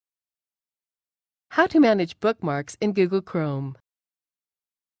How to manage bookmarks in Google Chrome.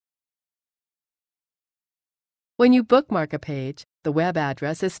 When you bookmark a page, the web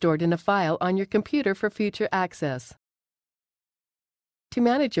address is stored in a file on your computer for future access. To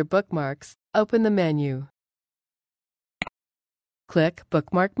manage your bookmarks, open the menu. Click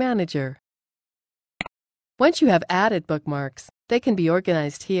Bookmark Manager. Once you have added bookmarks, they can be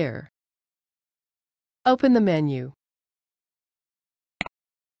organized here. Open the menu.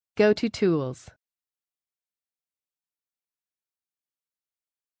 Go to Tools.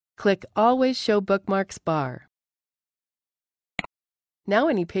 Click Always Show Bookmarks Bar. Now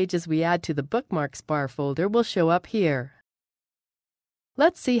any pages we add to the Bookmarks Bar folder will show up here.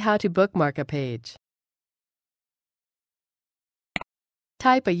 Let's see how to bookmark a page.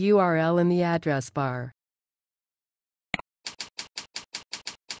 Type a URL in the address bar.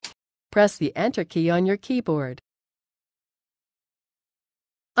 Press the Enter key on your keyboard.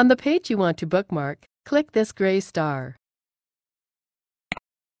 On the page you want to bookmark, click this gray star.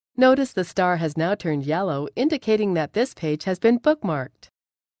 Notice the star has now turned yellow, indicating that this page has been bookmarked.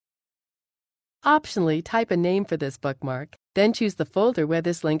 Optionally, type a name for this bookmark, then choose the folder where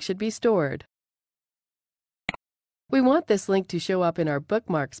this link should be stored. We want this link to show up in our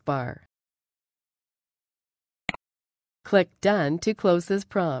Bookmarks bar. Click Done to close this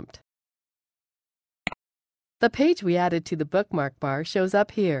prompt. The page we added to the bookmark bar shows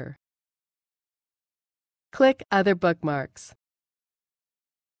up here. Click Other Bookmarks.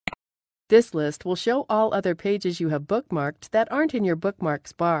 This list will show all other pages you have bookmarked that aren't in your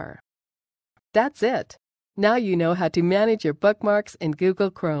Bookmarks bar. That's it! Now you know how to manage your bookmarks in Google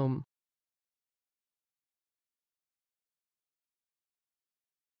Chrome.